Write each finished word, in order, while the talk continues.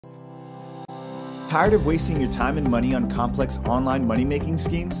Tired of wasting your time and money on complex online money-making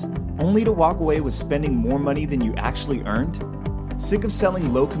schemes, only to walk away with spending more money than you actually earned? Sick of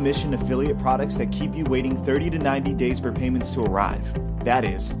selling low-commission affiliate products that keep you waiting 30 to 90 days for payments to arrive? That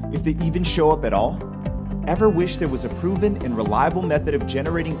is, if they even show up at all? Ever wish there was a proven and reliable method of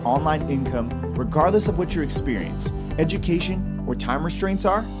generating online income regardless of what your experience, education, or time restraints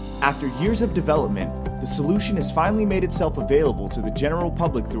are? After years of development, the solution has finally made itself available to the general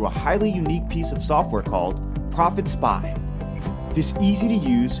public through a highly unique piece of software called Profit Spy. This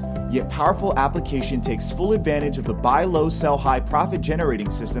easy-to-use, yet powerful application takes full advantage of the buy low, sell high profit generating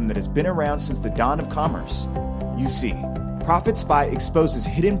system that has been around since the dawn of commerce. You see, Profit Spy exposes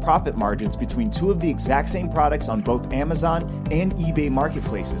hidden profit margins between two of the exact same products on both Amazon and eBay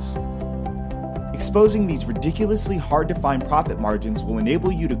marketplaces. Exposing these ridiculously hard-to-find profit margins will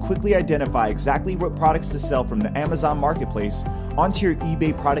enable you to quickly identify exactly what products to sell from the Amazon marketplace onto your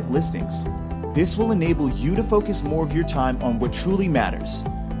eBay product listings. This will enable you to focus more of your time on what truly matters,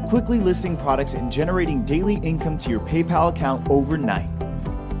 quickly listing products and generating daily income to your PayPal account overnight.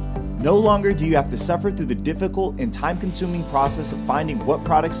 No longer do you have to suffer through the difficult and time-consuming process of finding what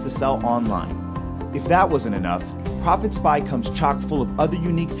products to sell online. If that wasn't enough, Profit Spy comes chock full of other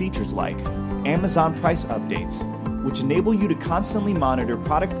unique features like Amazon price updates, which enable you to constantly monitor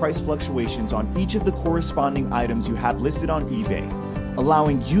product price fluctuations on each of the corresponding items you have listed on eBay,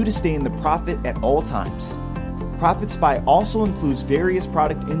 allowing you to stay in the profit at all times. Profit Spy also includes various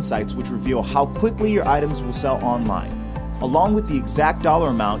product insights which reveal how quickly your items will sell online, along with the exact dollar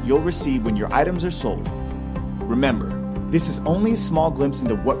amount you'll receive when your items are sold. Remember, this is only a small glimpse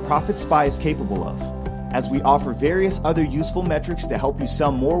into what Profit Spy is capable of, as we offer various other useful metrics to help you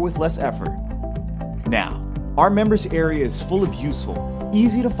sell more with less effort. Now, our members area is full of useful,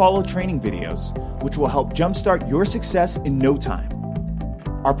 easy to follow training videos, which will help jumpstart your success in no time.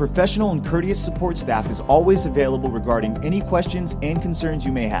 Our professional and courteous support staff is always available regarding any questions and concerns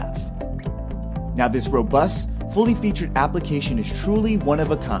you may have. Now, this robust, fully featured application is truly one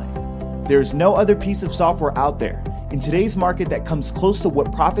of a kind. There is no other piece of software out there in today's market that comes close to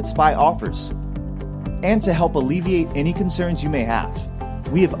what Profit Spy offers. And to help alleviate any concerns you may have,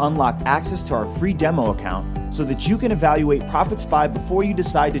 we have unlocked access to our free demo account so that you can evaluate Profit Spy before you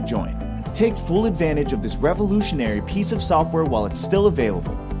decide to join. Take full advantage of this revolutionary piece of software while it's still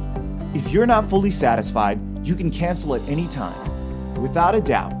available. If you're not fully satisfied, you can cancel at any time. Without a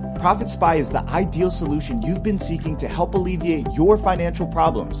doubt, Profit Spy is the ideal solution you've been seeking to help alleviate your financial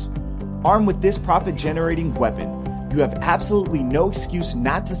problems. Armed with this profit-generating weapon, you have absolutely no excuse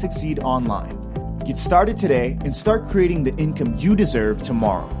not to succeed online. Get started today and start creating the income you deserve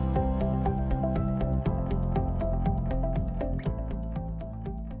tomorrow.